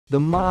The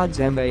MODZ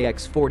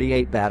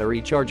Max48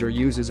 battery charger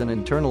uses an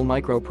internal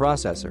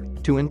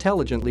microprocessor to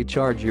intelligently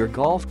charge your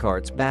golf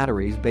cart's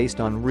batteries based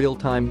on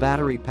real-time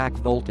battery pack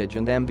voltage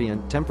and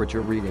ambient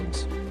temperature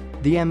readings.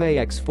 The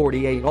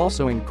Max48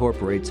 also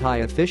incorporates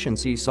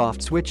high-efficiency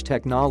soft switch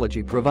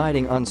technology,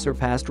 providing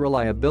unsurpassed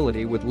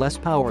reliability with less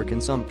power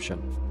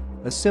consumption.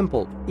 A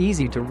simple,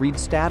 easy-to-read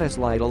status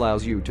light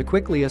allows you to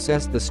quickly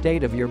assess the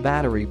state of your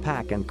battery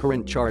pack and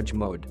current charge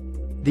mode.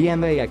 The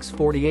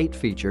Max48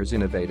 features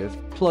innovative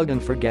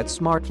plug-and-forget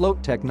smart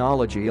float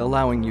technology,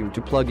 allowing you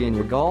to plug in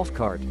your golf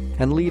cart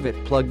and leave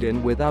it plugged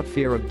in without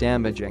fear of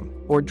damaging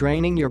or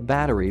draining your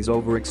batteries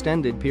over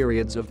extended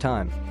periods of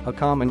time, a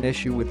common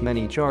issue with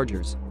many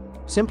chargers.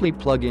 Simply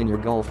plug in your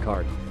golf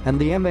cart, and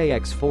the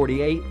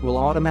Max48 will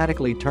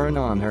automatically turn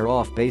on or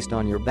off based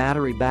on your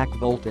battery back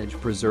voltage,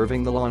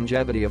 preserving the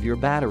longevity of your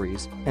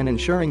batteries and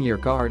ensuring your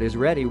cart is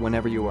ready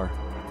whenever you are.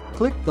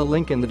 Click the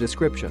link in the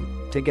description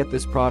to get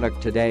this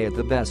product today at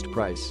the best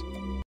price.